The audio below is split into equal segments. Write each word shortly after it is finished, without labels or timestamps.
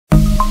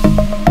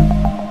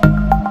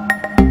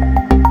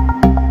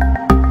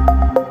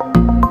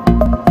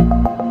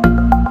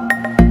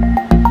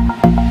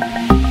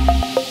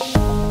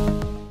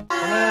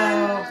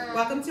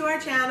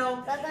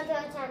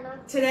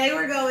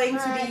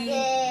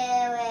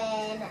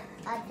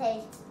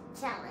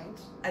challenge.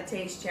 A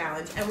taste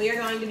challenge. And we are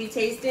going to be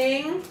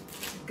tasting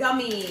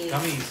Gummies.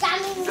 Gummies.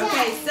 Gummies.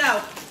 Okay,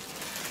 so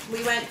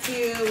we went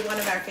to one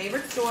of our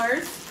favorite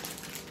stores.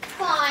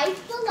 Five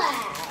Below.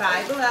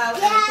 Five Below.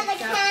 Yeah, the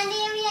candy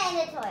area and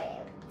the toy area.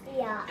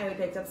 Yeah. And we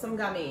picked up some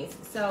gummies.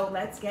 So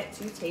let's get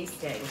to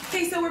tasting.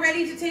 Okay, so we're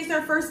ready to taste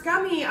our first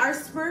gummy, our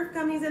Smurf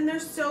gummies, and they're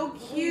so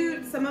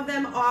cute. Some of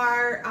them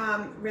are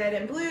red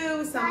and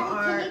blue. Some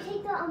are Can you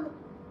take the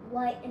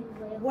white and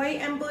blue?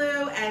 white and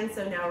blue. And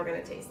so now we're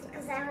gonna taste it.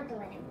 Because I want the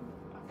white and blue.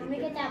 I'm gonna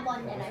get that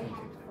one that I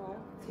had before.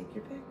 Take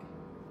your pick.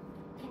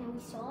 Can we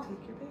stop?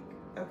 Take your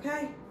pick.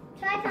 Okay.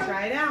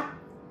 Try it out.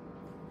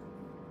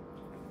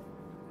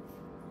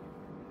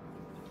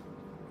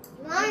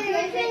 Mom, which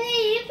one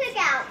did you pick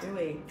out?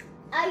 Dewey.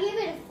 I give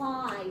it a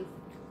 5.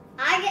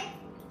 I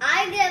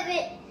give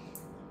it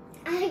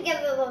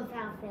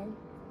 1,000.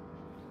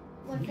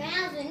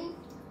 1,000? You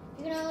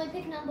can only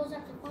pick numbers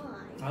up to 5.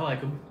 I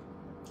like them.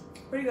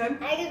 Pretty good.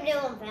 I give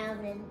it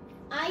 1,000.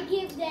 I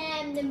give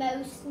them the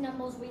most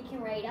numbers we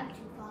can rate up to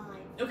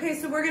 5. Okay,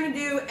 so we're gonna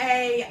do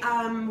a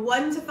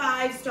 1 to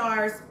 5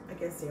 stars. I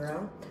guess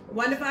 0.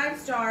 1 to 5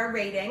 star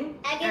rating.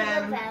 I give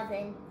it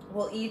 1,000.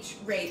 We'll each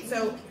rate.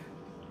 So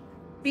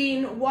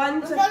being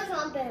 1 to. I'm still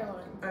chomping on.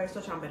 All right,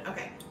 still chomping.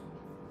 Okay.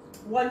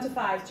 1 to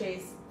 5,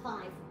 Chase.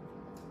 5.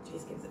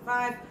 Chase gives it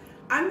 5.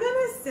 I'm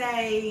gonna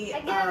say I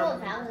give it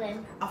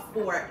 1,000. a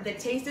 4. The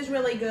taste is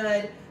really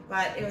good,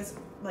 but it was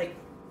like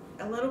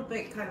a little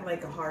bit kind of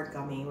like a hard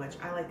gummy, which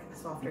I like a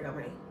softer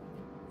gummy.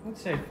 I'd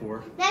say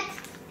 4.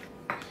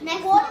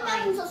 Next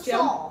watermelons are Jill?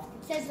 soft.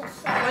 It says they're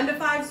soft. 1 to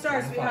 5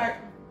 stars, 1 to 5. sweetheart.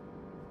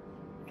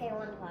 Okay,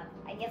 1 to 5.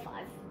 I give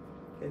 5.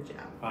 Good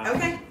job. 5.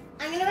 Okay.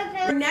 I'm gonna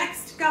Our put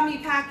next gummy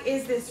pack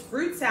is this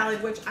fruit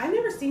salad, which I've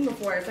never seen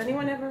before. Has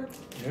anyone ever?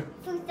 Yep.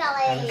 fruit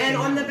salad. And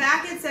on the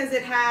back it says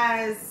it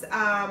has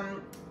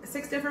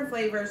 6 different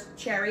flavors: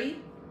 cherry,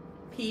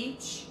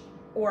 peach,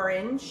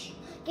 orange,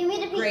 Give me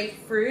the peach.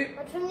 grapefruit,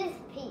 Which one is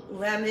peach?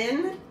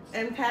 lemon,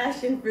 and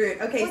passion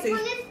fruit. Okay, Which so one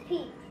is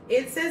peach?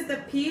 it says the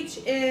peach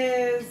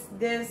is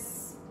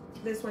this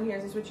one here.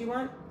 Is this what you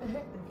want?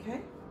 Okay.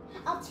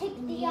 I'll take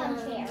the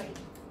cherry.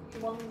 The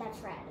one that's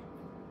red.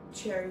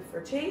 Cherry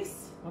for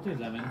Chase. I'll do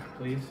lemon,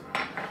 please.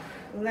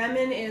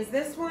 Lemon is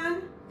this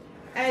one.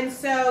 And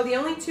so the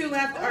only 2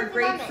 left are Where's the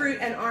lemon? grapefruit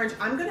and orange.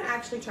 I'm gonna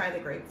actually try the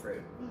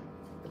grapefruit.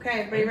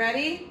 Okay, everybody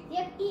ready?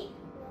 Yep, eat.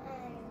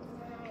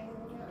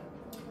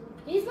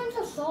 These ones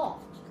are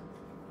soft.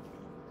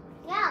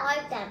 Yeah, I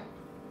like them.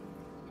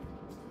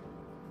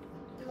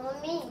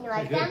 Mommy, you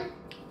like They're good. them?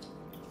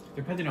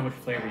 Depending on which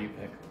flavor you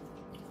pick.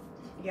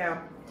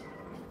 Yeah.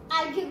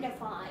 I give it a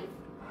 5.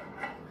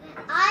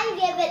 I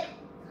give it.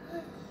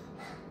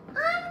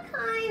 I'm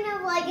kind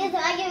of like it, so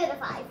I give it a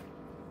 5.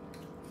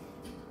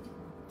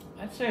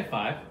 I'd say a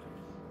 5.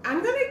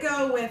 I'm gonna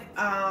go with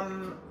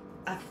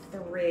a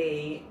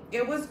 3.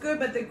 It was good,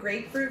 but the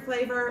grapefruit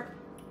flavor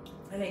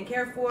I didn't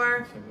care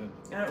for. So good.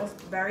 And it was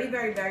very,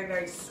 very, very,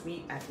 very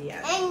sweet at the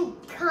end.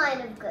 And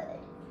kind of good.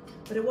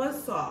 But it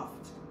was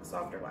soft. A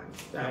softer one.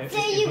 So. Yeah, So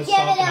it you was give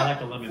soft, it and I a. like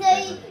the lemon So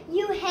flavor.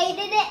 you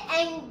hated it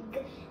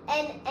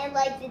and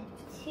like the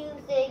 2,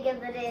 so you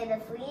give it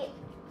a sweet.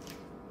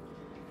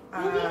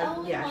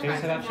 Yeah.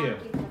 Chase, how about you?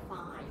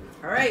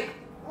 All right.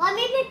 Let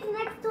me pick the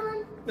next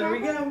one. There we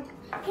go.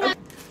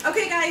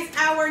 Okay, guys,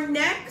 our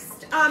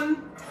next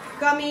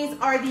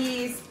gummies are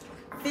these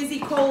fizzy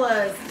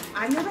colas.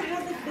 I've never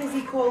had the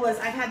fizzy colas.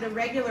 I've had the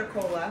regular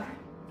cola.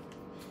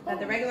 But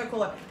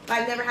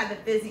I've never had the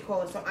fizzy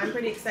cola, so I'm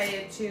pretty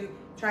excited to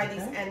try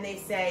these. Okay. And they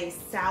say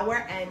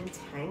sour and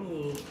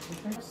tangy.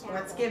 So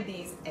let's give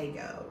these a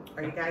go.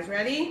 Are you guys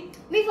ready?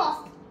 Me first.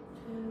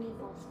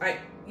 All right,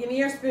 give me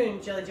your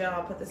spoon, Jilly Jill.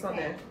 I'll put this on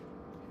there.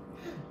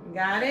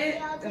 Got it?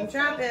 Yeah, I'll Don't just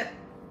drop it.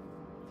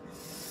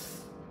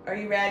 Are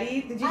you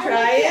ready? Did you I try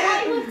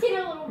I it? looked it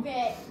a little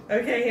bit.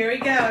 Okay, here we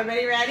go.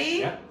 Everybody ready?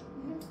 Yep.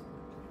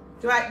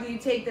 Do you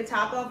take the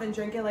top off and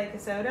drink it like a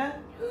soda?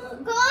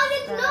 God,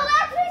 it's not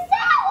actually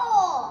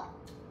sour.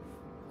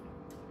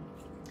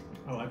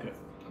 I like it.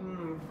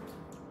 Mm.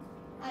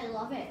 I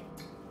love it.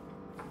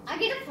 I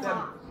get a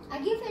 5. I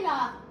give it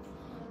a.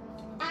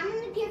 I'm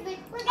gonna give it.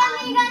 Look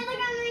at me, you guys. Look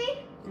at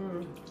me.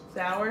 Mm.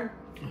 Sour?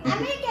 I'm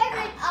gonna give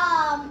it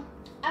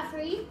a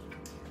 3.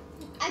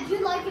 I do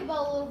like it, but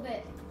a little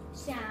bit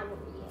sour.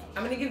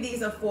 I'm gonna give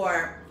these a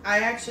 4. I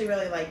actually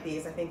really like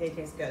these. I think they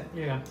taste good.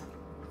 Yeah.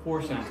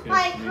 4 sounds good.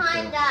 I to me,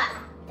 kinda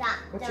so.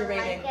 What's don't your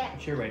rating? like it.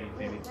 What's your rating,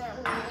 baby?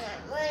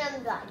 When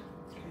I'm done.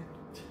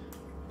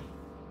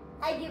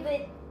 I give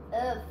it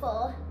a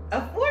 4.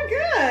 A 4,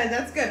 good.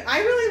 That's good. I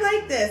really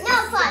like this. No,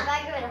 5.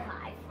 I give it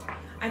a 5.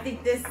 I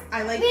think this.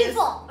 I like Me this.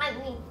 4. I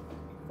mean,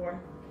 4.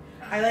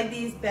 I like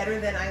these better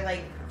than I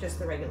like just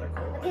the regular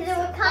cola. because it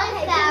was kind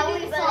of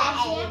sour, but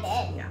I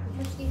ate it.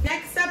 Yeah.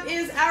 Next up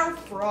is our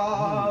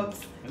frogs.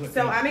 They look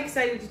So good. I'm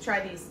excited to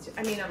try these.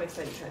 I mean, I'm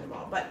excited to try them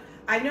all, but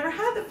I've never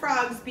had the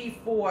frogs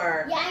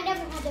before, Yeah, I never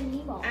had them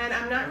either. and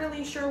I'm not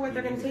really sure what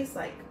they're gonna taste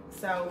like.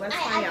 So let's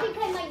find I out. think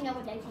I might know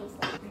what they taste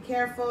like. Be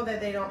careful that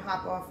they don't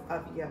hop off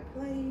of your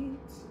plate.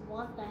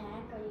 What the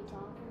heck are you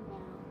talking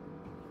about?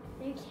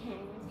 You can.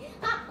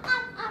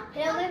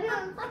 Yeah, maybe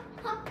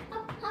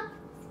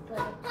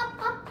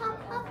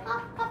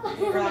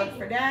Frog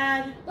for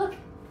Dad. Look,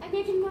 I'm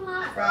making more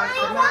hot. Frog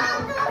for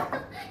Mom.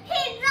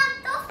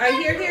 All right,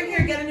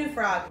 here, get a new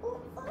frog.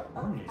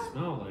 What do you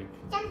smell like?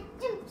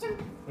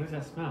 What does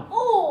that smell?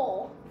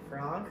 Oh!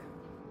 Frog.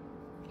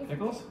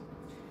 Pickles?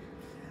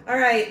 All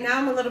right, now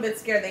I'm a little bit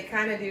scared. They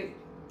kind of do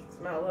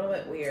smell a little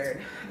bit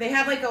weird. They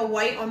have like a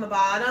white on the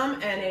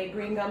bottom and a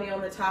green gummy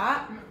on the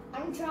top.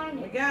 I'm trying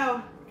Here we it.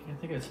 go. Can't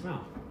think of the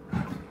smell.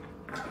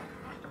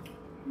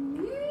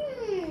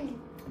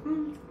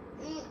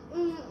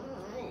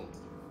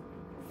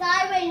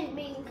 Sideways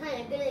being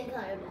kind of good and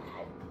kind of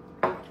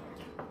bad.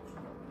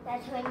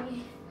 That's when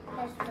you.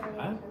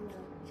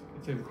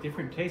 It's a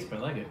different taste, but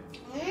I like it.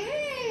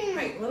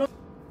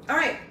 All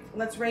right,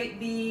 let's rate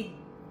the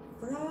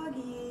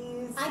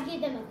froggies. I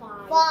give them a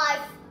 5. 5.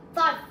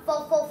 A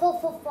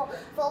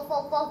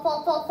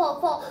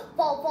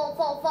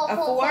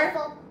 4?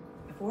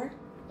 A 4?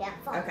 Yeah,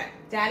 5. Okay,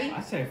 Daddy?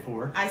 I say a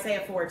 4. I say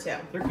a 4 too.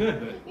 They're good,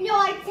 but You know,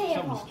 I'd say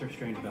a 4. something's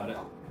strange about it.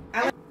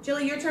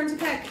 Julie, your turn to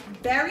pick.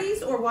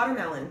 Berries or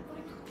watermelon?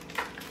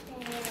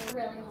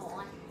 Really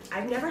hard.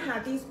 I've never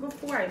had these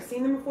before. I've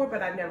seen them before,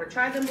 but I've never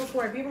tried them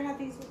before. Have you ever had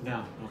these before? No,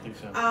 I don't think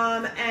so.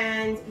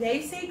 And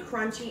they say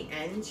crunchy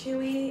and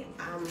chewy.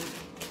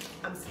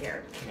 I'm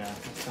scared. Yeah,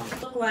 that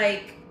sounds. Look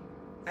like,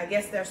 I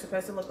guess they're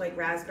supposed to look like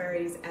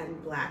raspberries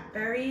and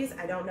blackberries.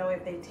 I don't know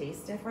if they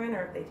taste different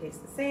or if they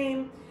taste the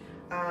same.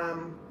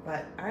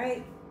 But all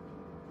right,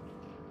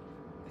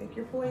 pick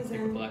your I'll take a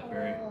poison.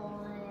 blackberry.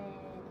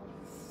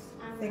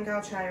 I think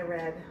I'll try a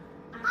red.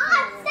 It's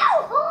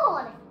so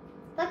hard.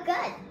 But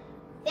good.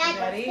 Yeah,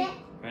 Ready?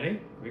 Ready? Here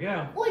we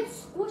go. Oh,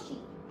 it's squishy.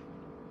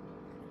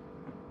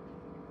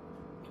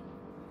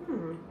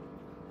 Hmm.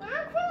 I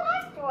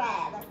feel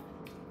like red.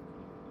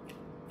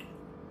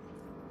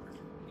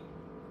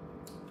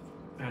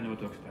 I don't know what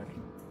to expect.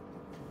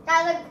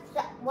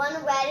 One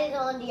red is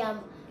on the Yeah,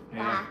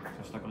 back.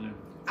 I stuck on it.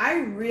 I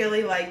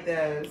really like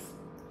those.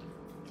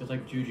 Just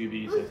like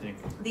jujubes, I think.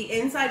 The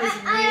inside is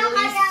Oh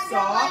really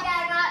soft.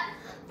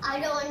 I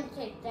don't want to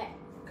take that.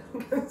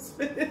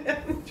 Spit it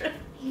out and try.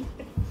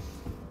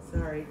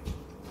 Sorry.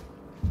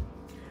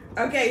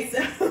 Okay,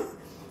 so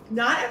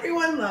not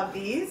everyone loved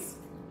these.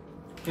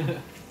 They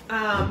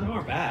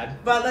weren't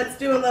bad. But let's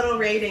do a little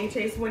rating.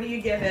 Chase, what do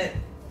you give it?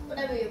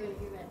 Whatever you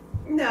give it.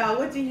 No,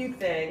 what do you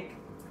think?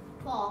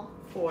 4.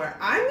 4.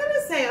 I'm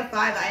gonna say a 5.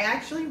 I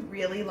actually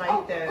really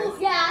like those. Oh,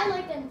 yeah, I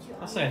like them too.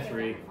 I'll say a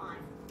 3.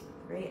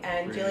 3.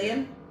 And 3.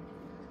 Jillian?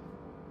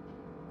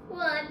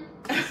 1.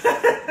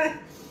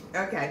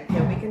 Okay,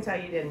 yeah, we can tell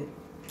you didn't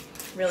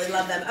really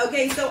love them.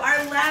 Okay, so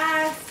our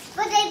last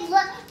But they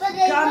look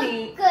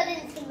Gummy. good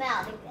and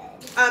smell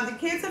good. the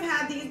kids have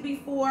had these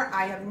before.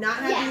 I have not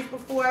had Yeah. these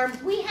before.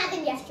 We had them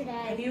Have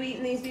yesterday. you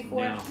eaten these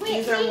before? No.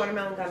 These are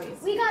watermelon gummies.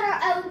 We got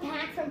our own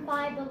pack from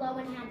Five Below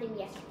and had them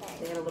yesterday.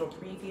 They had a little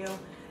preview.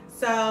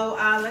 So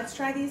let's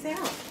try these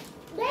out.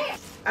 There.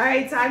 All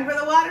right, time for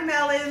the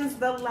watermelons,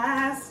 the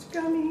last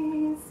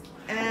gummies.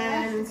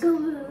 And Go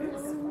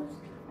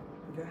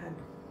ahead.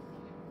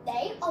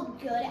 They are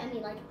good. I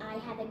mean, like, I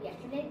had them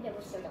yesterday. They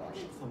were so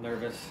delicious. I'm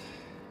nervous.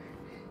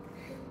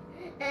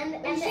 And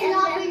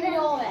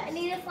I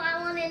need to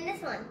find one in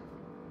this one.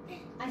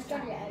 I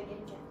started it out,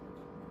 didn't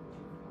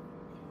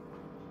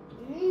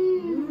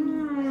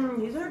you?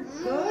 These are good.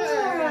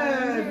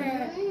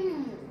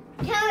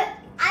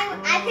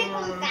 I pick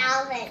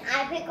 1,000.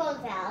 I pick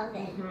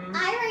 1,000. Mhm. I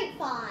rate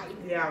 5.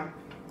 Yeah,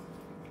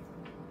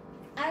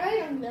 I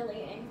rate a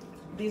million.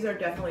 these are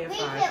definitely a Me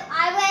 5. too.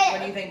 I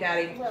What do you think,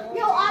 Daddy? No,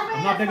 I rate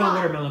I'm not a big on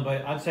 5. watermelon,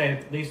 but I'd say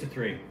at least a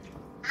 3.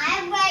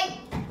 I rate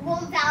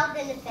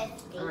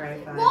 1,050. All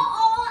right, 5. We're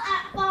all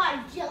at 5,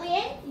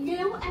 Jillian.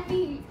 You and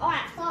me are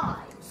at 5.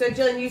 So,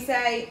 Jillian, you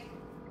say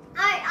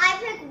I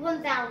pick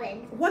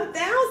 1,000.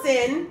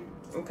 1,000?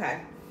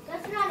 Okay.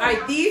 That's not All right,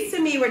 enough. these to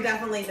me were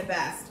definitely the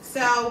best.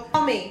 So,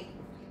 tell me,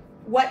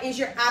 what is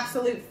your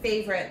absolute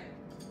favorite?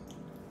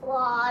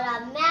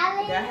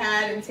 Watermelon. Go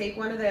ahead and take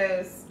one of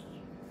those.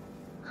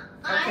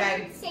 I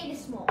Okay. would say the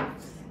small.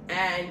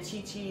 And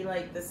Chi-Chi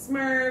like the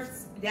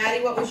Smurfs.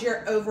 Daddy, what was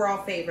your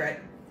overall favorite?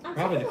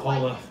 Probably the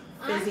cola.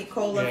 Fizzy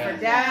cola Yeah.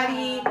 for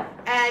Daddy.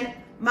 And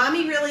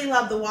Mommy really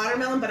loved the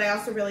watermelon, but I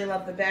also really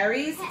love the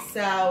berries.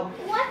 So,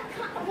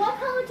 What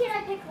color did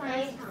I pick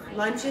last time?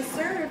 lunch is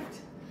served.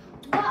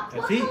 What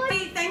That's it. color?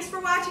 Hey, thanks for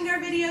watching our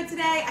video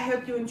today. I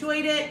hope you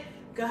enjoyed it.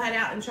 Go ahead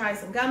out and try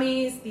some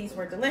gummies. These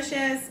were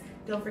delicious.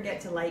 Don't forget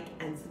to like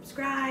and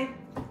subscribe.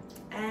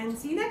 And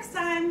see you next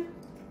time.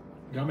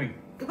 Gummy.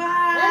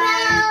 Goodbye.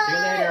 See you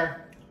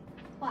later.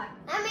 What?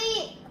 I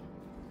mean,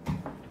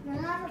 I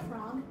have a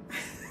frog.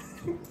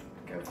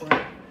 Go for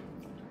it.